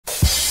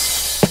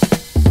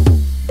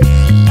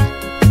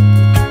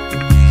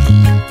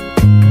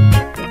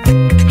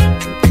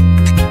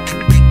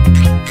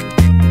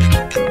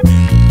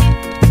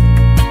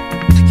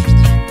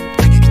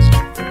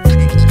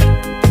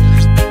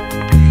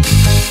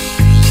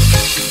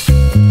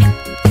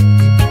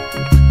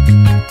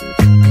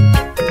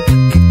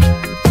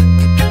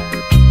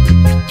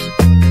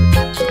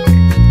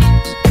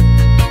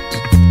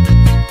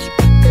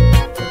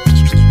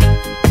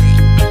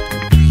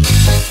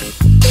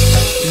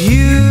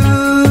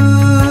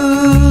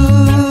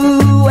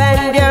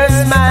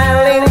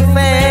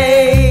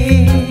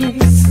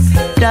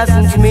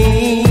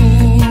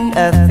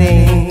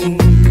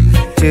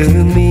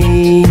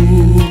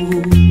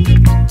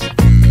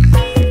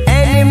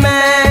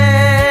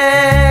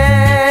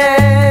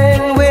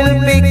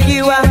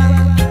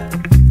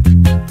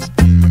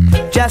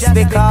just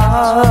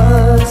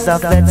because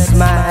of that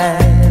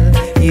smile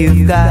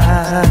you've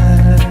got.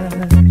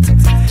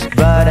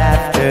 But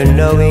after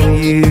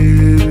knowing you,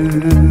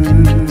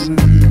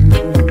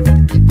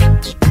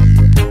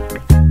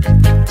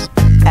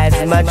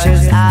 as much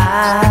as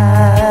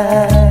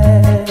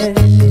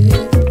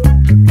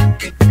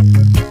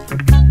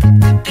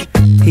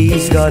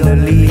he's gonna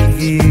leave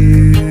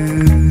you,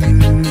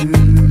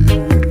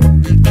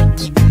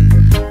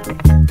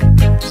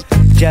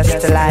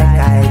 just like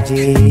I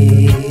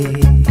did.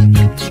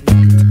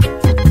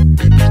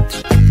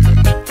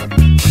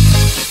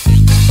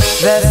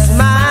 The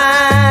smile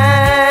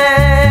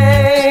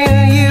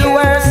you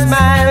were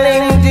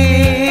smiling,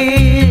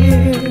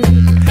 dear,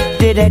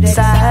 did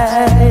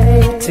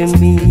excite to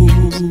me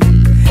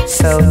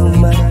so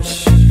much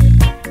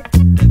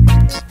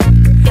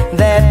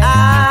that I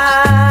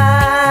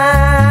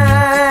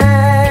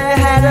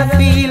had a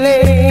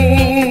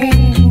feeling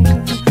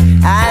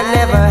I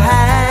never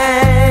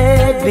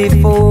had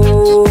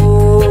before.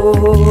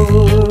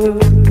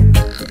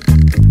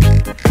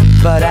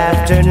 But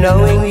after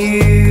knowing you,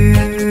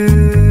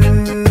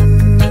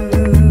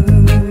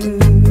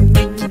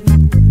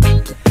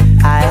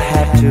 I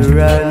had to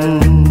run.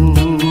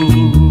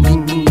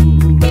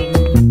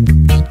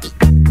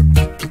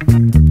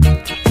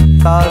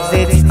 Cause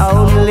it's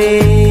only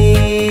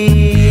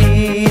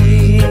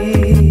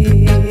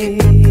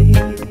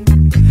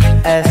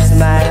a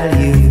smile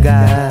you've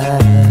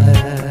got.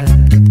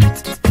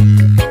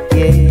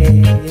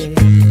 Yeah,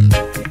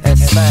 a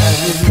smile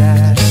you've got.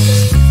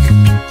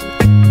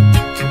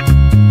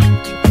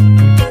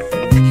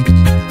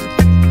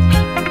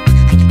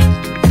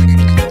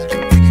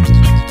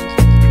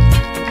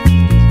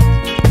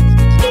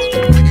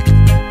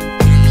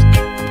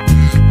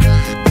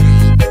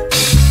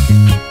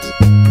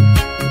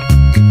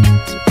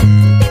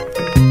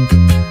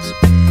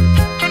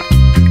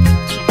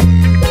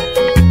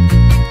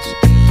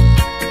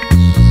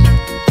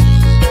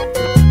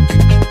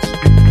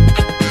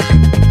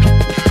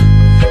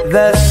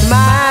 The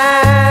smile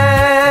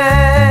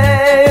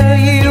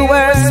you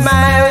were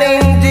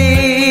smiling,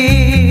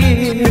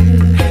 dear,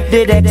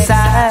 did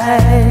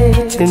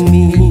excite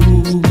me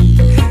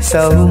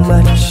so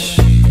much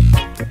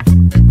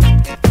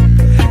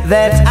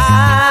that I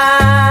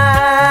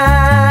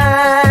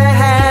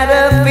had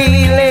a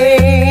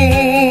feeling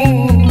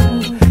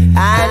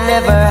I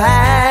never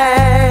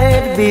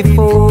had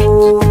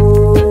before.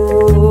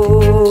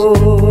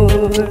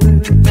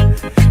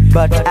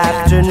 But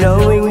after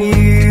knowing you,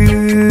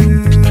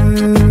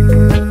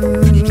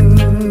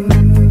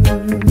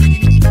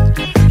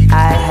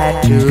 I had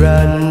to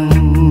run.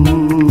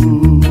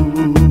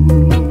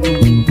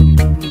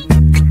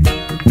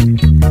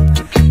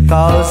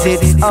 Cause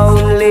it's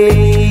only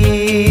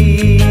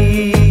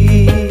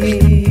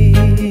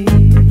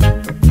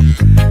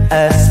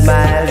a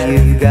smile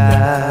you've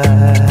got.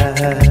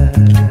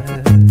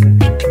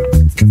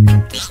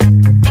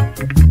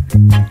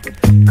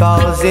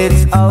 Cause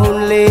it's only